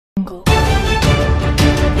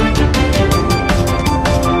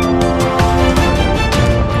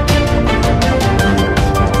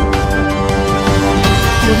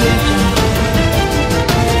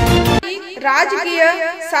राजकीय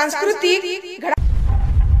सांस्कृतिक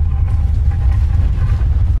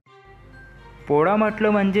पोळा म्हटलं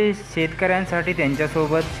म्हणजे शेतकऱ्यांसाठी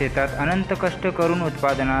त्यांच्यासोबत शेतात अनंत कष्ट करून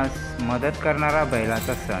उत्पादनास मदत करणारा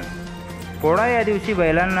बैलाचा सण। पोळा या दिवशी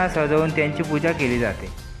बैलांना सजवून त्यांची पूजा केली जाते।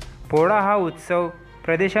 पोळा हा उत्सव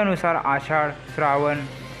प्रदेशानुसार आषाढ, श्रावण,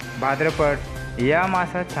 भाद्रपद या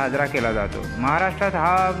मासात साजरा केला जातो। महाराष्ट्रात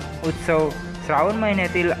हा उत्सव श्रावण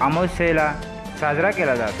महिन्यातील अमावस्येला साजरा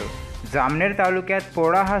केला जातो। जामनेर तालुक्यात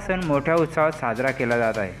पोळा हा सण मोठ्या उत्साहात साजरा केला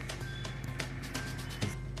जात आहे।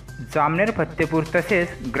 जामनेर, फत्तेपूर तसेच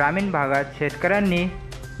ग्रामीण भागात शेतकऱ्यांनी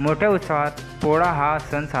मोठ्या उत्साहात पोळा हा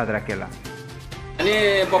सण साजरा केला।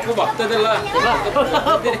 आणि पप्पू भक्त त्याला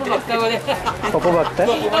पप्पू भक्त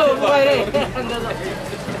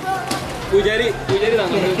पुजारी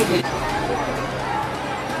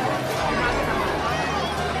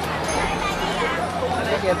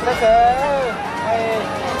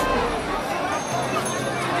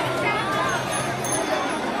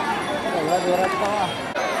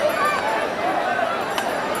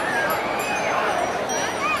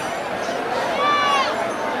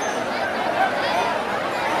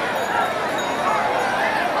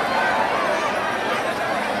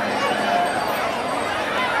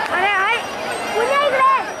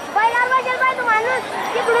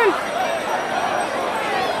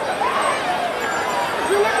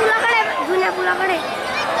जुन्या पुलाकडे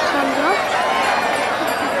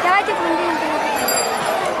तेव्हाची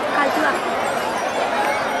खालची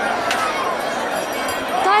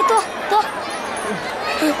तो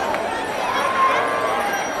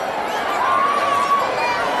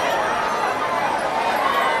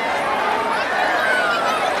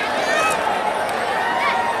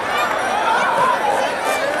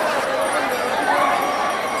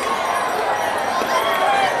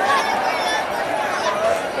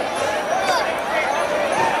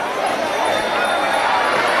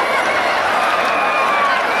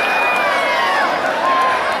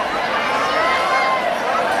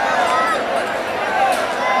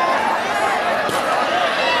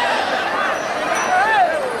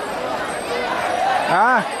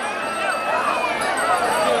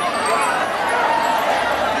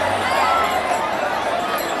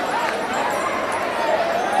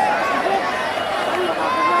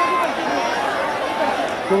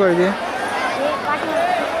तू कर दे।